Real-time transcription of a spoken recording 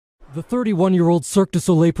The 31-year-old Cirque du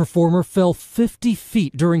Soleil performer fell 50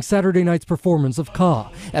 feet during Saturday night's performance of Ka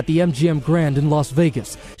at the MGM Grand in Las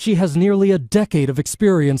Vegas. She has nearly a decade of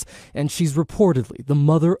experience, and she's reportedly the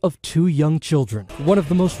mother of 2 young children. One of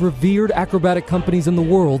the most revered acrobatic companies in the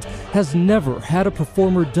world has never had a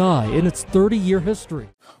performer die in its 30-year history.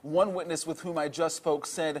 One witness with whom I just spoke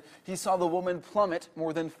said he saw the woman plummet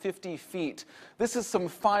more than 50 feet. This is some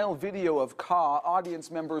file video of Ka. Audience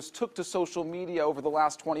members took to social media over the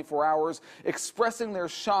last 24 hours, expressing their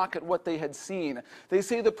shock at what they had seen. They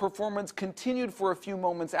say the performance continued for a few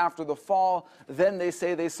moments after the fall. Then they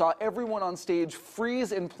say they saw everyone on stage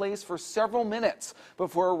freeze in place for several minutes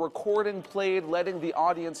before a recording played, letting the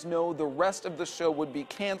audience know the rest of the show would be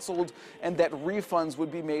canceled and that refunds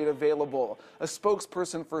would be made available. A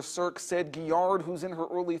spokesperson for Cirque said Guyard, who's in her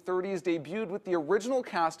early 30s, debuted with the original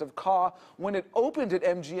cast of Ka when it opened at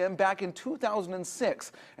MGM back in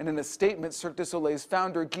 2006. And in a statement, Cirque du Soleil's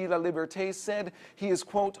founder, Guy Laliberté, said he is,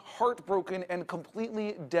 quote, heartbroken and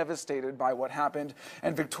completely devastated by what happened.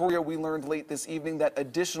 And Victoria, we learned late this evening that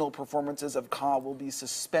additional performances of Ka will be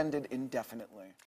suspended indefinitely.